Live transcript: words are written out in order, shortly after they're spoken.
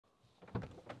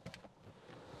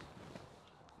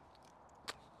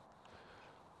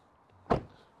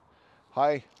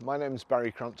Hi, my name is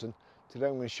Barry Crampton. Today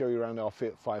I'm going to show you around our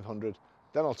Fiat 500,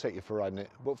 then I'll take you for riding it,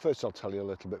 but first I'll tell you a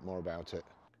little bit more about it.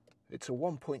 It's a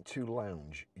 1.2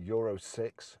 Lounge, Euro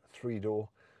 6, 3-door,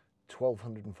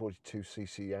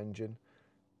 1242cc engine,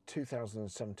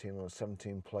 2017 on a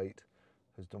 17 plate,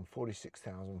 has done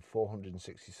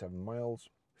 46,467 miles.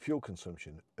 Fuel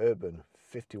consumption, urban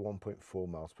 51.4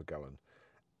 miles per gallon,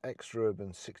 extra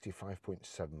urban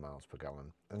 65.7 miles per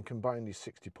gallon, and combined is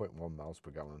 60.1 miles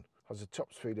per gallon. Has a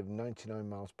top speed of 99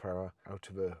 miles per hour out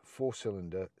of a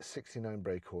 4-cylinder, 69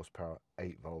 brake horsepower,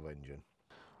 8-valve engine.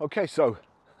 Okay, so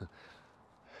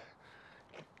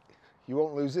you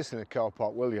won't lose this in a car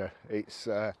park, will you? It's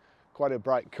quite a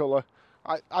bright colour.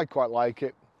 I quite like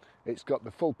it. It's got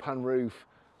the full pan roof,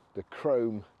 the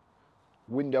chrome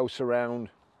window surround,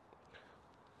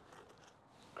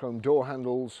 chrome door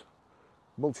handles,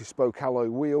 multi-spoke alloy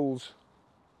wheels.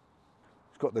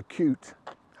 It's got the cute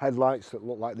headlights that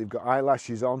look like they've got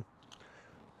eyelashes on,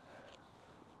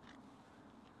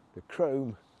 the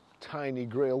chrome tiny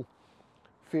grille,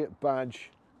 Fiat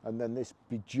badge, and then this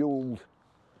bejewelled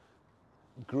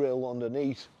grille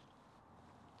underneath,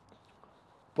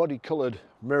 body coloured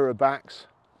mirror backs,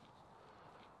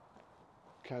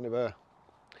 kind of a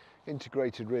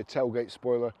integrated rear tailgate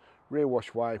spoiler, rear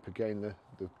wash wipe, again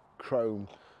the chrome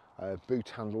boot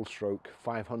handle stroke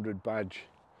 500 badge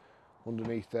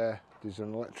underneath there. There's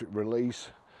an electric release.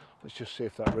 Let's just see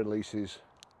if that releases.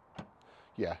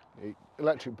 Yeah,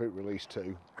 electric boot release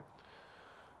too.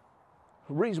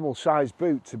 A reasonable sized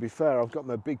boot, to be fair. I've got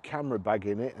my big camera bag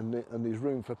in it, and there's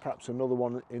room for perhaps another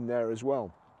one in there as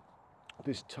well.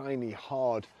 This tiny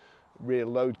hard rear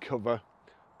load cover,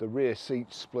 the rear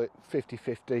seats split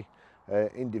 50-50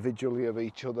 individually of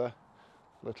each other.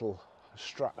 Little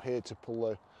strap here to pull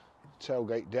the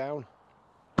tailgate down.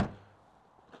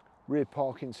 Rear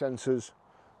parking sensors,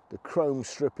 the chrome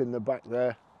strip in the back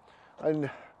there, and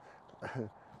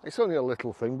it's only a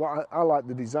little thing, but I like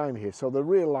the design here. So the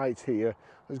rear light here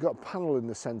has got a panel in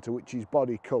the centre which is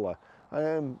body colour.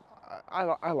 I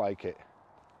like it.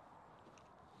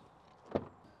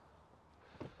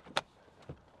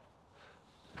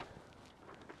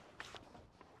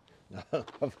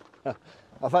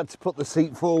 I've had to put the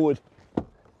seat forward.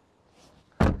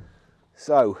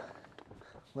 So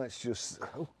let's just,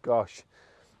 oh gosh.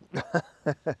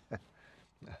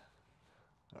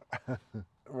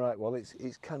 Right, well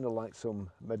it's kind of like some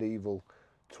medieval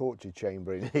torture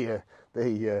chamber in here.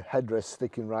 The headrest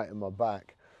sticking right in my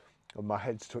back and my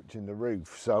head's touching the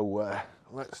roof. So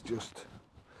let's just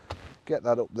get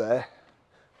that up there,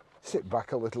 sit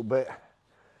back a little bit,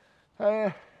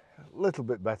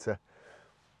 better.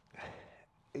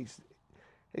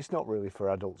 It's not really for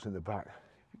adults in the back.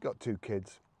 You've got 2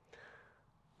 kids,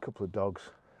 a couple of dogs,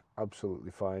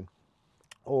 absolutely fine.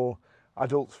 Or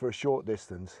adults for a short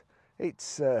distance,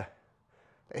 it's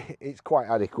quite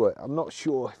adequate. I'm not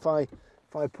sure if I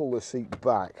pull the seat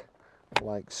back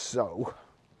like so,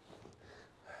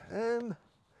 that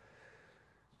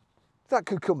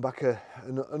could come back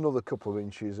another couple of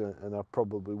inches, and I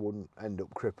probably wouldn't end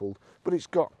up crippled. But it's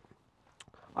got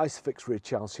Isofix rear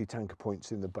child seat anchor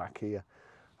points in the back here,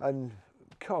 and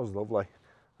the car's lovely.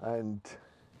 And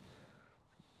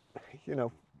you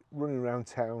know, running around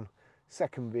town,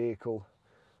 second vehicle,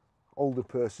 older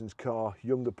person's car,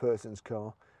 younger person's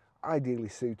car, ideally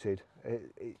suited.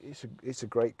 It's a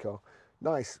great car.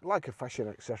 Nice, like a fashion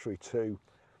accessory too.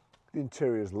 The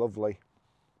interior is lovely,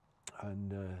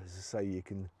 and as I say, you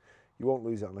won't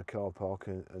lose that in a car park,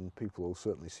 and people will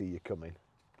certainly see you coming.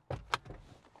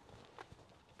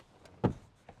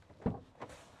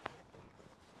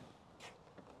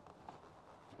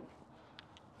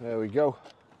 There we go.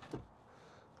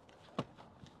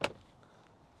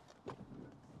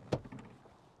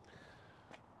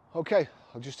 Okay,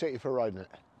 I'll just take you for a ride in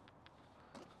it.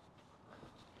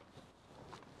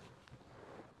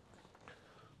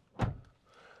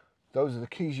 Those are the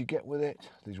keys you get with it.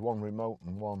 There's one remote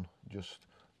and one just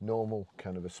normal,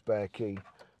 kind of a spare key.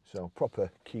 So proper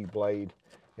key blade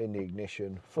in the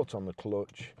ignition, foot on the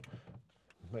clutch,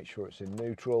 make sure it's in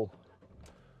neutral,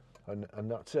 and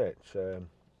that's it.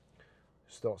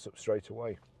 Starts up straight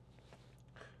away.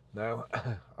 Now,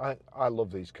 I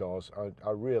love these cars.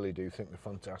 I really do think they're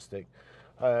fantastic.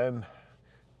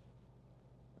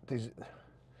 There's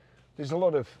a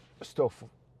lot of stuff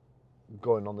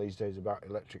going on these days about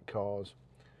electric cars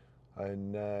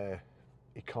and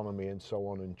economy and so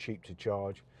on, and cheap to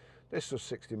charge. This was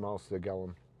 60 miles to the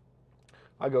gallon.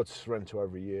 I go to Sorrento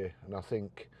every year, and I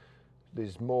think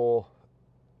there's more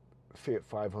Fiat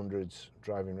 500s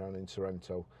driving around in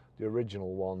Sorrento, the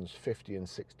original ones, 50 and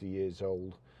 60 years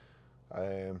old,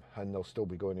 and they'll still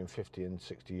be going in 50 and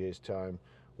 60 years time,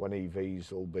 when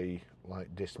EVs will be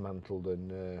like dismantled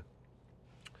and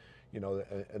you know,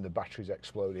 and the batteries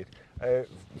exploded.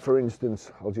 For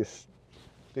instance,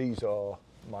 these are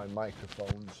my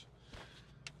microphones.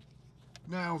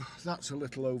 Now that's a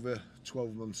little over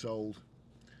 12 months old,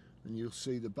 and you'll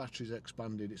see the battery's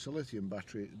expanded. It's a lithium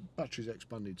battery. Battery's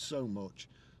expanded so much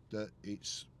that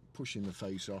it's pushing the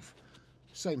face off.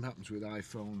 Same happens with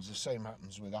iPhones, the same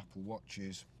happens with Apple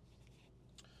Watches.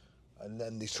 And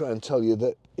then they try and tell you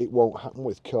that it won't happen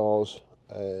with cars.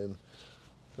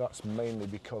 That's mainly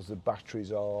because the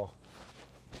batteries are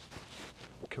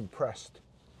compressed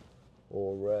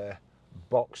or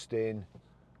boxed in,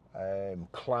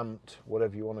 clamped,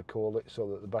 whatever you want to call it, so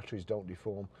that the batteries don't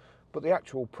deform. But the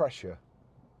actual pressure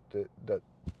that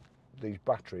these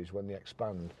batteries, when they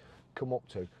expand, come up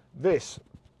to. This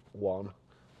one,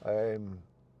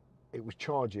 it was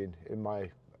charging in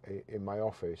my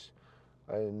office,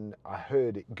 and I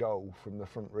heard it go from the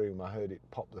front room. I heard it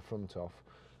pop the front off,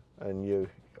 and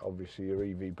obviously your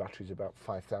EV battery is about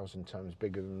 5,000 times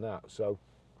bigger than that. So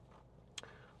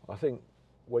I think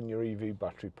when your EV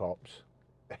battery pops,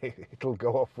 it'll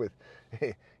go off with,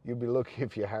 you'll be lucky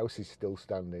if your house is still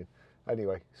standing.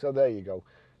 Anyway, so there you go.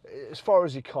 As far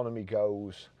as economy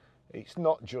goes, it's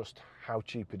not just how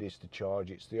cheap it is to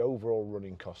charge, it's the overall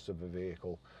running costs of a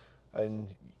vehicle. And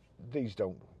these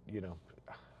don't, you know,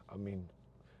 I mean,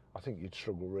 I think you'd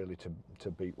struggle really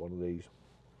to beat one of these.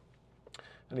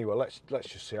 Anyway, let's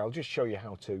just see. I'll just show you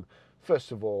how to.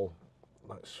 First of all,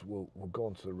 we'll go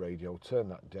onto the radio, turn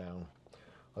that down.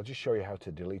 I'll just show you how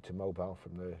to delete a mobile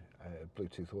from the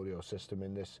Bluetooth audio system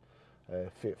in this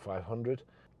Fiat 500.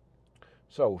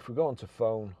 So if we go onto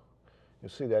phone,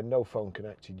 you'll see there no phone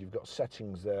connected. You've got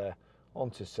settings there,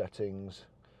 onto settings,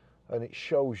 and it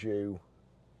shows you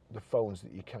the phones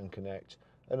that you can connect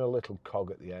and a little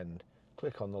cog at the end.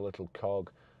 Click on the little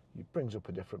cog, it brings up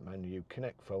a different menu,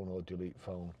 connect phone or delete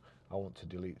phone. I want to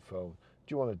delete phone.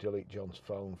 Do you want to delete John's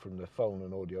phone from the phone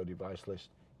and audio device list?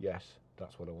 Yes,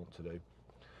 that's what I want to do.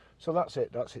 So that's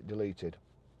it deleted.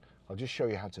 I'll just show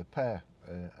you how to pair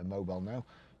a mobile now.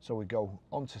 So we go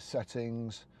onto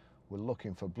settings, we're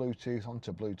looking for Bluetooth,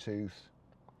 onto Bluetooth,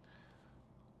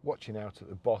 watching out at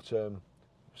the bottom.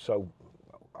 So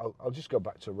I'll just go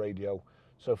back to radio.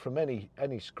 So from any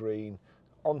screen,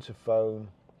 onto phone,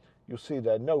 you'll see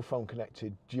there no phone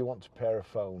connected. Do you want to pair a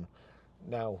phone?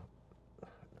 Now,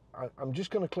 I'm just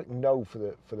going to click no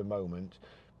for the moment,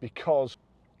 because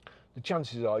the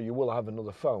chances are you will have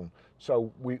another phone.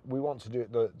 So we want to do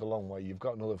it the long way. You've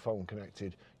got another phone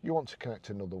connected, you want to connect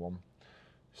another one.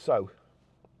 So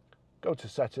go to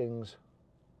settings,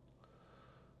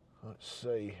 let's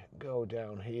see, go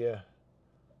down here,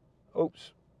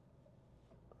 oops,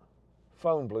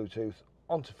 phone Bluetooth,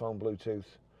 onto phone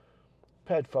Bluetooth,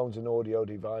 paired phones and audio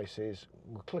devices,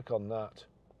 we'll click on that,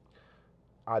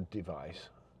 add device.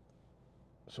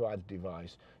 So add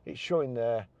device, it's showing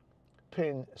there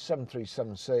pin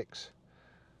 7376,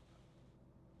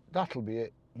 that'll be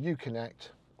it, Uconnect.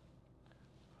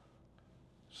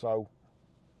 So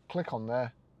click on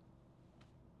there,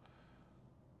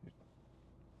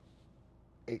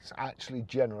 it's actually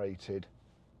generated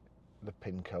the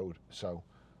pin code, so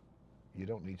you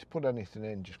don't need to put anything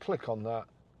in, just click on that,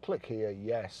 click here,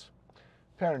 yes,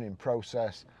 pairing in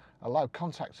process, allow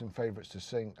contacts and favourites to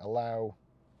sync, allow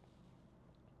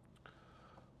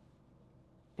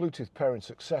Bluetooth pairing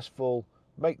successful,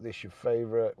 make this your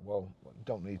favourite. Well,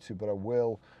 don't need to, but I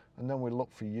will. And then we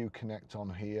look for Uconnect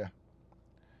on here.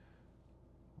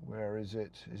 Where is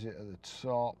it? Is it at the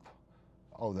top?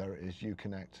 Oh, there it is,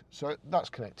 Uconnect. So that's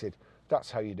connected.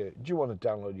 That's how you do it. Do you want to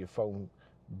download your phone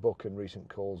book and recent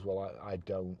calls? Well, I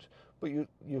don't. But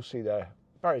you'll see there,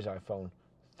 Barry's iPhone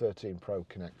 13 Pro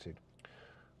connected.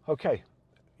 Okay,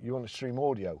 you want to stream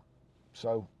audio.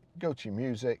 So go to your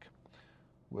music.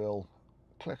 We'll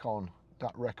click on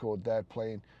that record there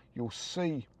playing. You'll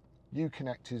see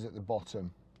Uconnect is at the bottom.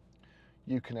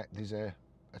 Uconnect, there's a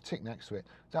tick next to it.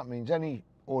 That means any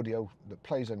audio that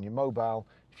plays on your mobile,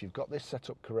 if you've got this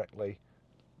set up correctly,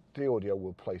 the audio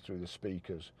will play through the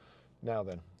speakers. Now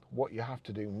then, what you have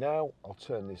to do now, I'll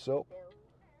turn this up.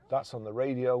 That's on the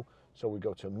radio, so we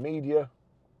go to media,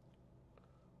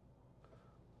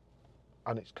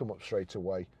 and it's come up straight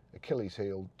away. Achilles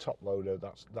heel, top loader,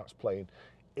 that's playing.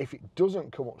 If it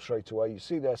doesn't come up straight away, you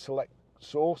see there select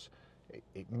source,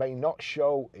 it may not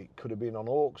show, it could have been on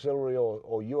auxiliary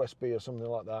or USB or something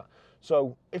like that.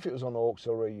 So if it was on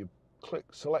auxiliary, you click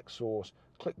select source,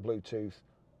 click Bluetooth,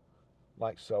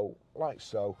 like so,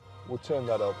 we'll turn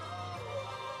that up,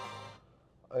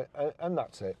 and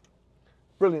that's it.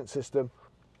 Brilliant system.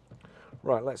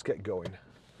 Right, let's get going.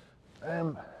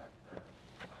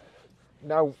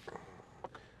 Now,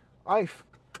 I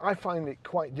find it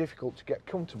quite difficult to get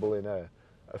comfortable in a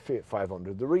Fiat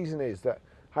 500. The reason is that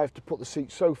I have to put the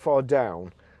seat so far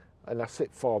down and I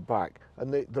sit far back,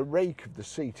 and the rake of the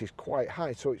seat is quite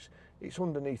high, so it's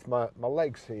underneath my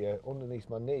legs here, underneath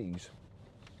my knees.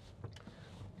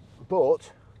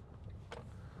 But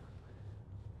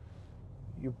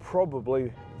you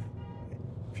probably,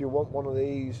 if you want one of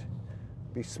these,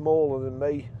 be smaller than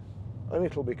me and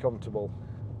it'll be comfortable.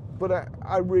 But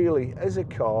I really, as a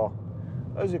car,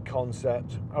 as a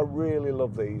concept, I really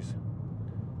love these.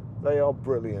 They are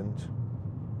brilliant.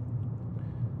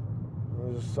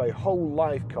 As I say, whole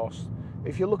life cost.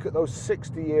 If you look at those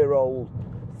 60-year-old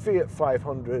Fiat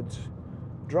 500s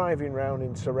driving around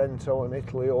in Sorrento and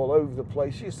Italy all over the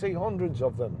place, you see hundreds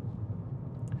of them.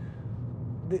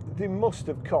 They must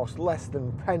have cost less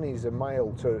than pennies a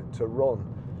mile to run.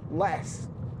 Less.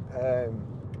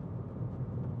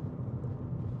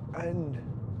 And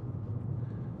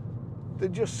they're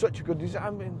just such a good design. I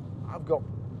mean, I've got,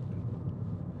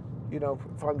 you know,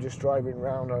 if I'm just driving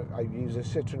around, I use a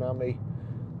Citroën,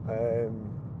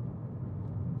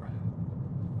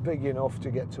 big enough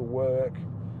to get to work,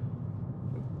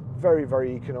 very,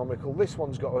 very economical. This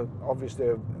one's got obviously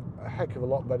a heck of a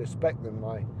lot better spec than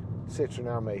my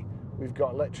Citroën. We've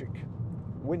got electric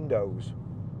windows,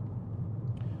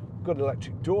 we've got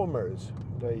electric door mirrors.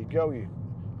 There you go, you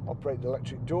operate the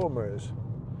electric door mirrors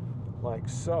like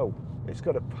so. It's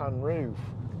got a pan roof.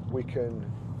 We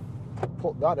can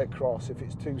put that across if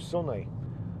it's too sunny.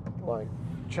 Like,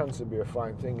 chance would be a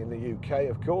fine thing in the UK,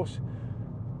 of course.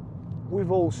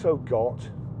 We've also got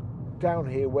down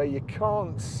here where you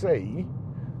can't see,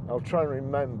 I'll try and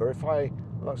remember,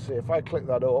 let's see, if I click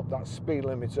that up, that's speed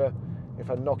limiter. If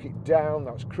I knock it down,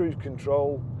 that's cruise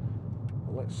control.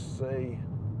 Let's see,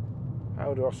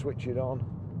 how do I switch it on?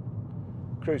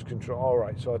 Cruise control, all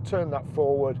right, so I turn that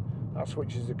forward, that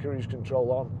switches the cruise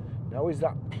control on. Now, is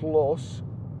that plus?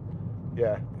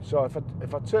 Yeah, so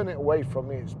if I turn it away from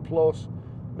me, it's plus.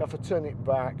 Now if I turn it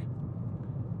back,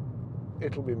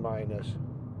 it'll be minus.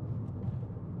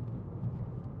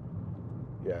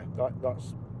 Yeah,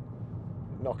 that's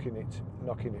knocking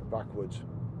it backwards.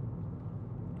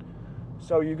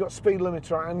 So you've got speed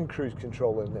limiter and cruise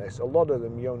control in this. A lot of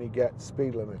them you only get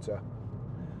speed limiter.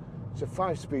 It's a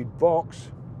 5-speed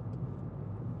box.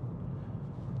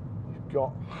 You've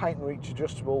got height and reach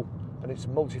adjustable, and it's a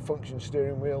multifunction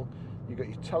steering wheel. You've got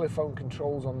your telephone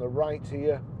controls on the right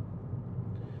here.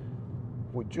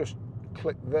 We just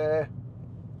click there.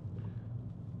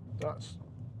 That's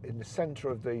in the centre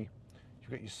of the, you've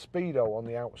got your speedo on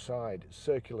the outside,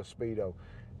 circular speedo.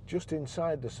 Just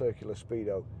inside the circular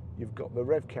speedo, you've got the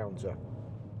rev counter.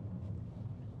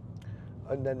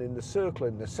 And then in the circle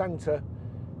in the centre,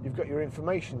 you've got your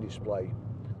information display.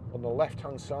 On the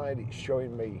left-hand side, it's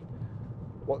showing me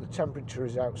what the temperature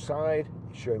is outside.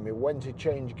 It's showing me when to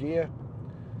change gear.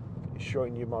 It's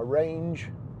showing you my range.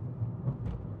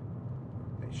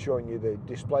 It's showing you the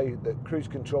display that cruise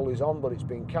control is on, but it's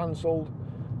been cancelled,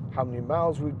 how many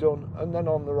miles we've done, and then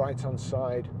on the right hand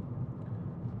side,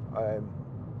 a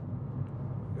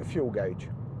fuel gauge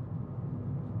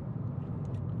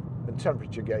and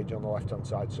temperature gauge on the left hand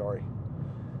side, sorry.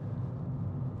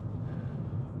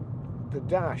 The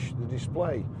dash, the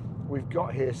display, we've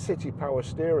got here city power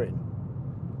steering.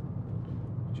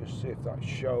 Just see if that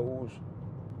shows.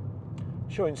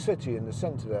 Showing city in the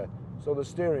centre there, so the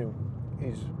steering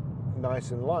is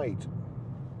nice and light.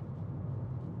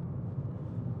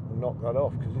 I'll knock that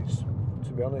off because it's,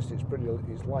 to be honest, it's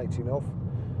light enough.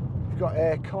 You've got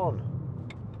air con,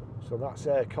 so that's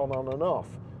air con on and off.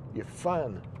 Your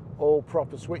fan, all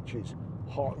proper switches,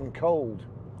 hot and cold,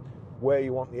 where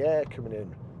you want the air coming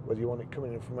in, whether you want it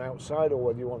coming in from outside or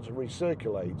whether you want to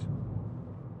recirculate,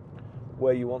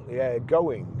 where you want the air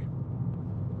going,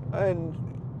 and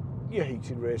your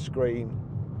heated rear screen.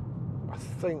 I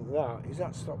think is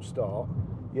that stop start?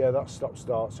 Yeah, that's stop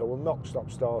start, so we'll knock stop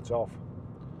start off.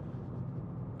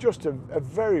 Just a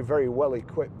very, very well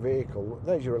equipped vehicle.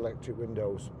 There's your electric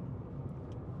windows.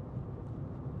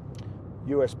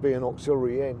 USB and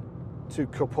auxiliary in, 2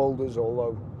 cup holders,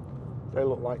 although they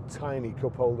look like tiny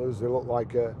cup holders. They look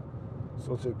like a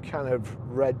sort of can of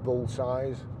Red Bull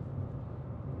size.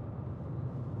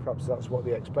 Perhaps that's what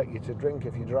they expect you to drink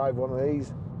if you drive one of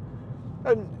these.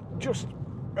 And just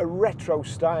a retro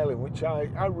styling, which I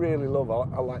really love.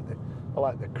 I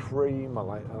like the cream. I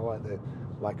like the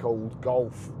old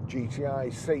Golf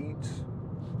GTI seats,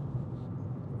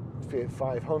 Fiat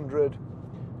 500,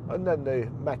 and then the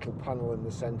metal panel in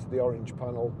the centre, the orange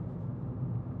panel,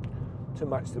 to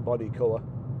match the body colour.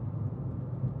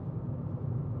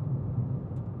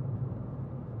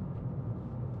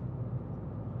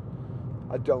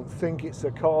 I don't think it's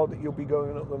a car that you'll be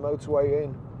going up the motorway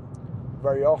in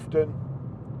very often,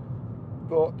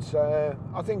 but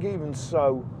I think even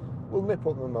so, we'll nip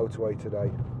up the motorway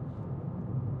today.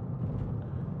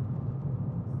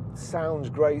 Sounds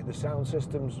great, the sound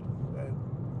system's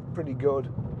pretty good.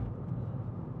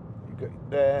 You got it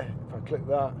there, if I click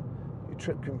that, your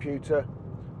trip computer,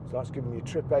 so that's giving you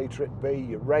trip A, trip B,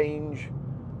 your range,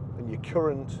 and your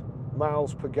current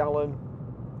miles per gallon.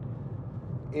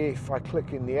 If I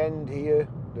click in the end here,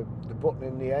 the button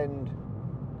in the end,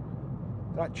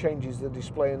 that changes the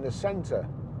display in the centre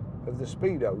of the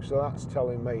speedo, so that's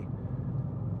telling me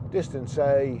distance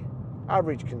A,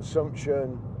 average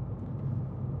consumption,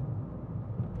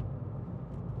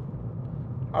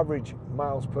 average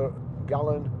miles per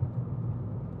gallon,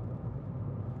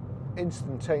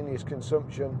 instantaneous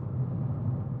consumption,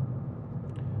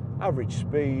 average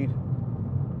speed,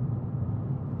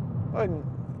 and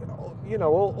you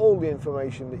know, all the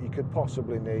information that you could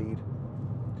possibly need.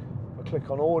 I click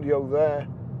on audio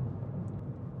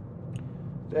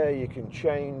there you can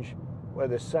change where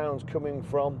the sound's coming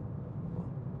from.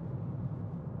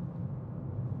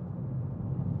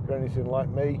 If you're anything like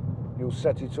me, you'll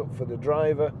set it up for the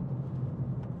driver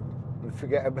and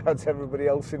forget about everybody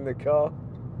else in the car.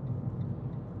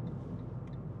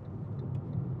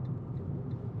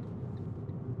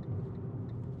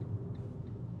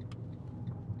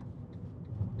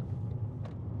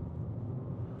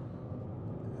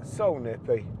 So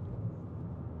nippy,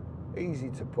 easy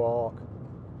to park.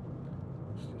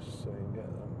 Let's just see and get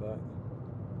them back.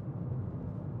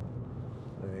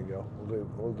 There you go.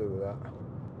 We'll do that.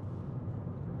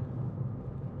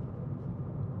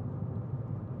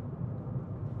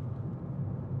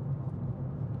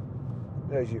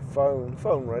 There's your phone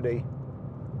ready.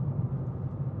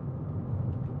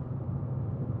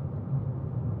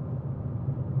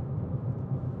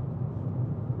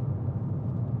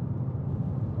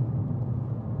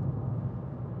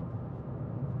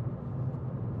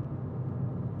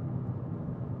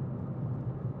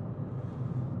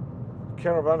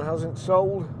 Caravan hasn't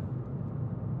sold.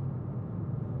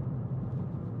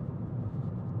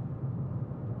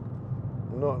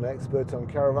 I'm not an expert on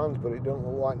caravans, but it don't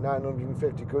look like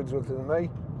 950 quid's worth to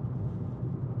me.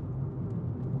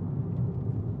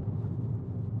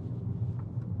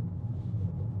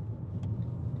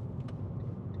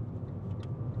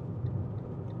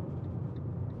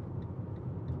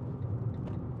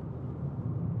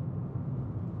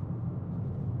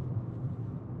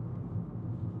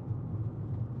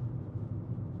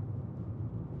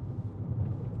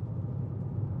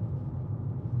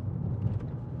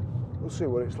 We'll see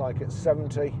what it's like at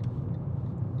 70.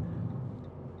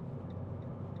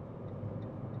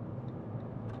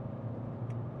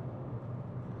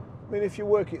 I mean, if you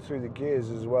work it through the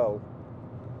gears as well,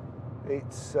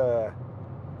 it's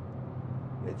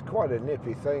quite a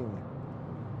nippy thing.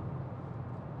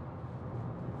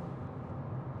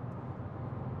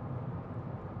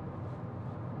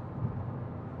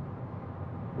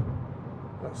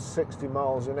 That's 60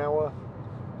 miles an hour.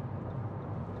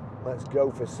 Let's go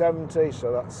for 70,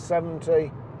 so that's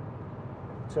 70.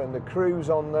 Turn the cruise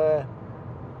on there.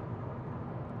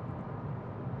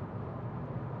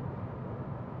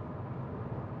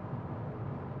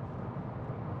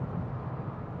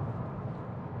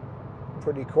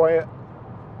 Pretty quiet.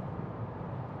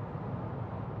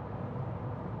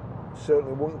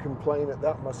 Certainly wouldn't complain at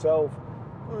that myself.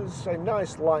 It's a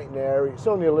nice light and airy. It's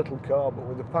only a little car, but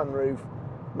with the pan roof,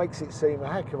 makes it seem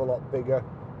a heck of a lot bigger.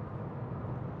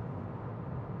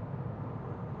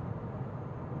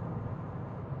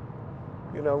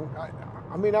 You know,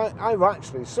 I mean, I've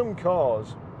actually, some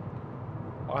cars,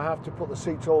 I have to put the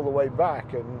seat all the way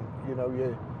back, and you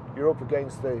know, you're up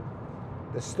against the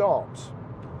stops.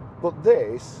 But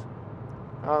this,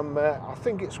 I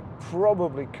think it's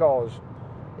probably because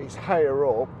it's higher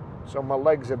up, so my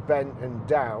legs are bent and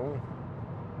down,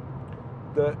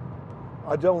 that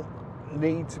I don't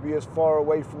need to be as far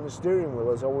away from the steering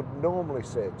wheel as I would normally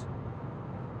sit.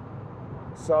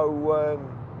 So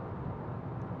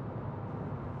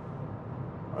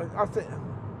I think,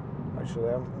 actually,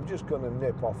 I'm just going to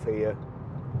nip off here.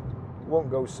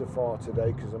 Won't go so far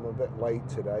today because I'm a bit late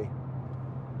today.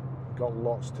 Got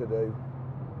lots to do.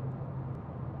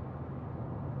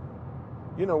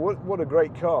 You know, what a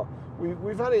great car.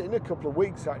 We've had it in a couple of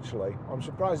weeks, actually. I'm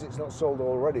surprised it's not sold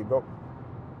already, but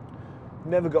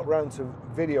never got round to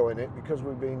videoing it because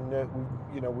we've been,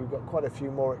 we've got quite a few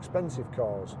more expensive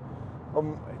cars.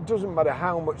 It doesn't matter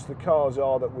how much the cars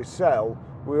are that we sell,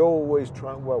 we always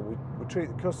try, well, we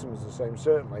treat the customers the same,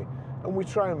 certainly, and we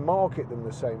try and market them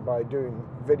the same by doing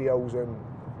videos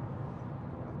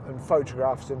and and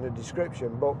photographs in the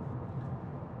description, but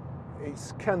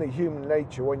it's kind of human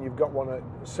nature. When you've got one at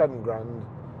 7 grand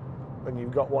and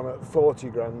you've got one at 40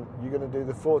 grand, you're going to do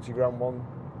the 40 grand one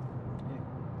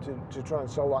to try and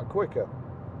sell that quicker.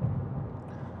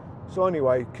 So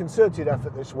anyway, concerted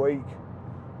effort this week.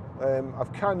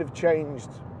 I've kind of changed,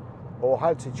 or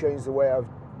had to change, the way I've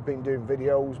been doing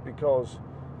videos, because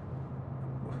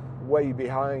way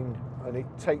behind and it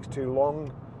takes too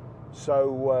long.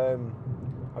 So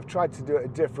I've tried to do it a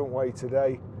different way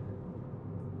today.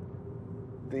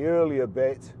 The earlier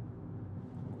bit,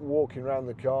 walking around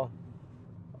the car,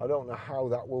 I don't know how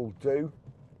that will do.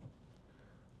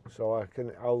 So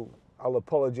I'll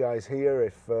apologise here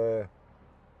if well,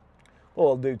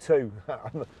 I'll do two.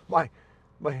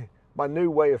 My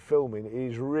new way of filming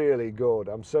is really good.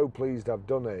 I'm so pleased I've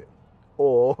done it.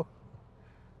 Or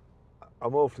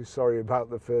I'm awfully sorry about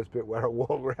the first bit where I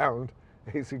walk around.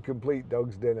 It's a complete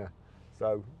dog's dinner.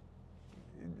 So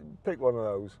pick one of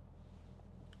those.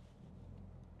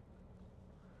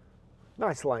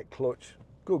 Nice light clutch,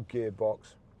 good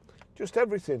gearbox, just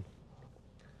everything.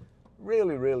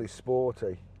 Really, really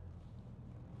sporty.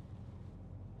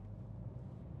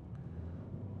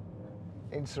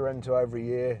 In Sorrento every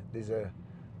year there's a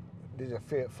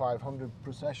Fiat 500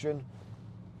 procession.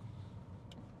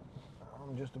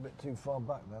 I'm just a bit too far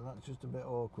back there, that's just a bit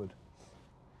awkward.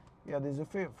 Yeah, there's a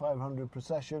Fiat 500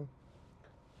 procession,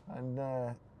 and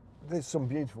there's some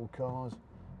beautiful cars.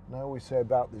 And I always say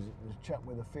about there's a chap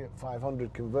with a Fiat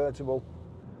 500 convertible,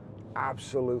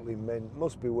 absolutely mint,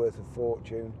 must be worth a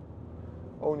fortune.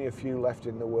 Only a few left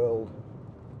in the world.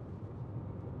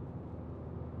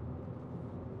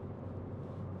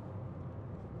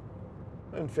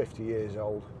 And 50 years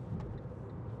old.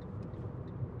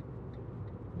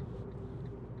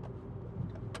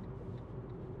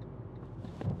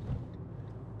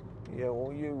 Yeah,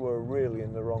 well, you were really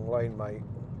in the wrong lane, mate.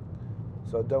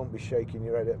 So don't be shaking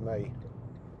your head at me.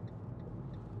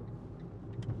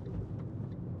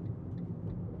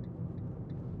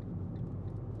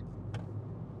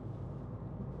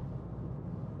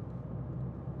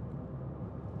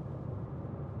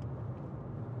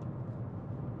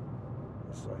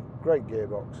 So, great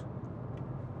gearbox.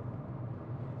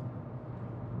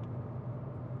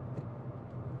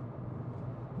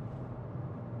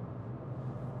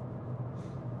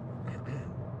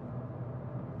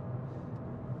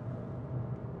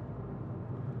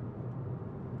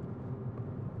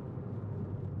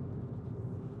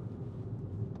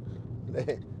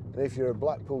 And if you're a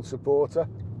Blackpool supporter,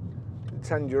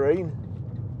 Tangerine,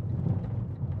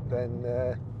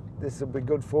 then this will be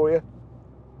good for you.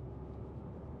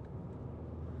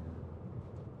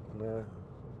 And,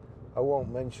 I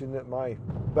won't mention that my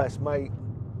best mate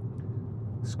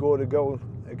scored a goal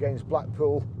against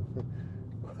Blackpool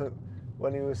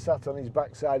when he was sat on his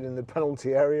backside in the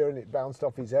penalty area and it bounced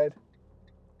off his head.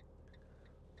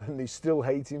 And they still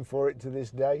hate him for it to this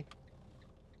day.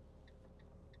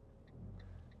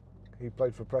 He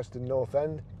played for Preston North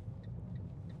End.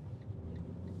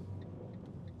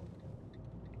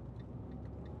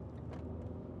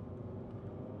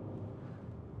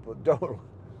 But don't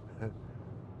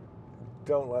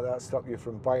let that stop you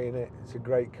from buying it. It's a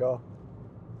great car.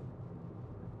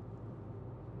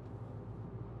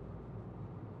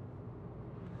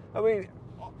 I mean,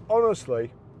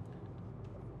 honestly,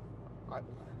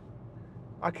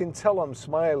 I can tell I'm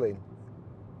smiling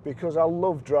because I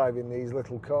love driving these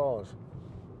little cars.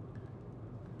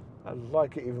 I'd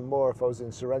like it even more if I was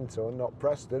in Sorrento and not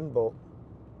Preston, but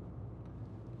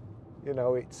you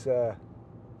know, it's get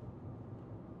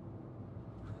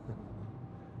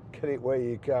it where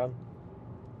you can.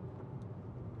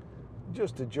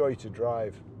 Just a joy to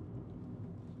drive.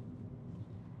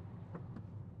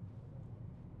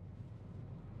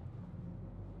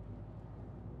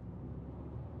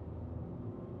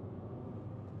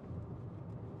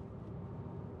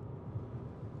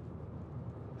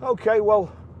 Okay,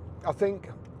 well, I think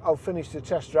I'll finish the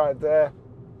test drive there.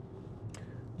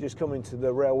 Just coming to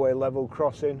the railway level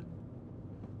crossing.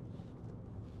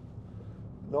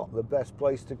 Not the best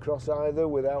place to cross either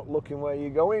without looking where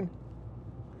you're going.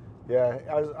 Yeah,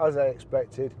 as I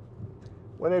expected.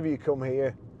 Whenever you come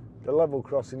here, the level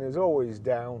crossing is always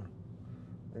down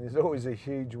and there's always a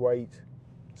huge wait.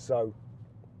 So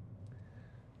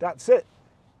that's it.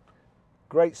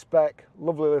 Great spec,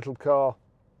 lovely little car.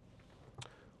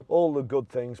 All the good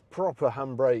things, proper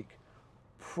handbrake,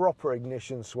 proper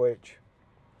ignition switch,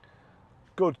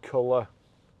 good colour,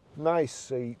 nice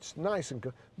seats, nice and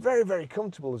very, very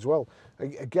comfortable as well.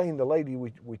 Again, the lady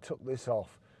we took this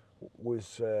off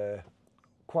was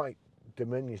quite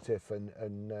diminutive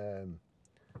and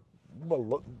well,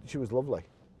 look, she was lovely.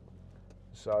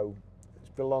 So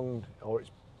it's belonged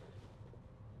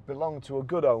to a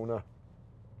good owner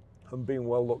and being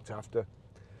well looked after.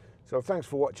 So thanks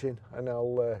for watching, and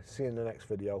I'll see you in the next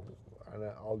video, and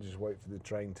I'll just wait for the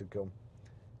train to come.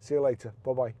 See you later.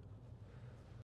 Bye bye.